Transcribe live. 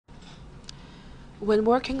When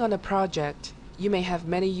working on a project, you may have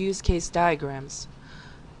many use case diagrams.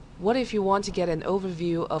 What if you want to get an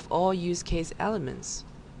overview of all use case elements?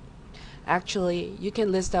 Actually, you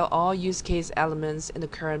can list out all use case elements in the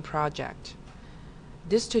current project.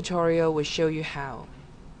 This tutorial will show you how.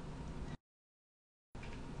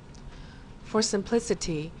 For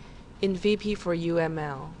simplicity, in VP for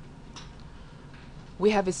UML,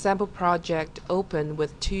 we have a sample project open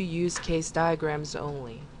with 2 use case diagrams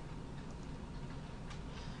only: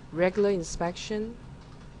 regular inspection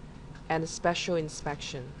and special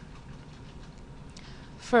inspection.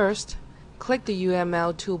 First, click the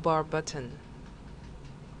UML toolbar button.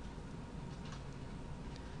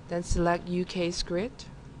 Then select UCase Grid.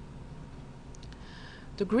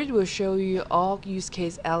 The grid will show you all use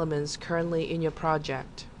case elements currently in your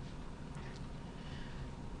project.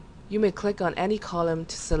 You may click on any column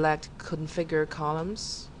to select Configure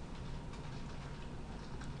Columns.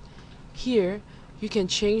 Here, you can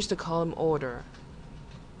change the column order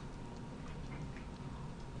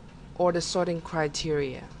or the sorting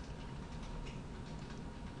criteria.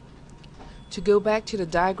 To go back to the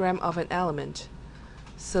diagram of an element,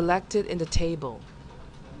 select it in the table.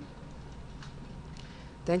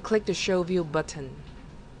 Then click the Show View button.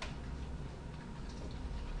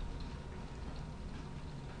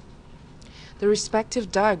 The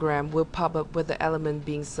respective diagram will pop up with the element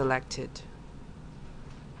being selected.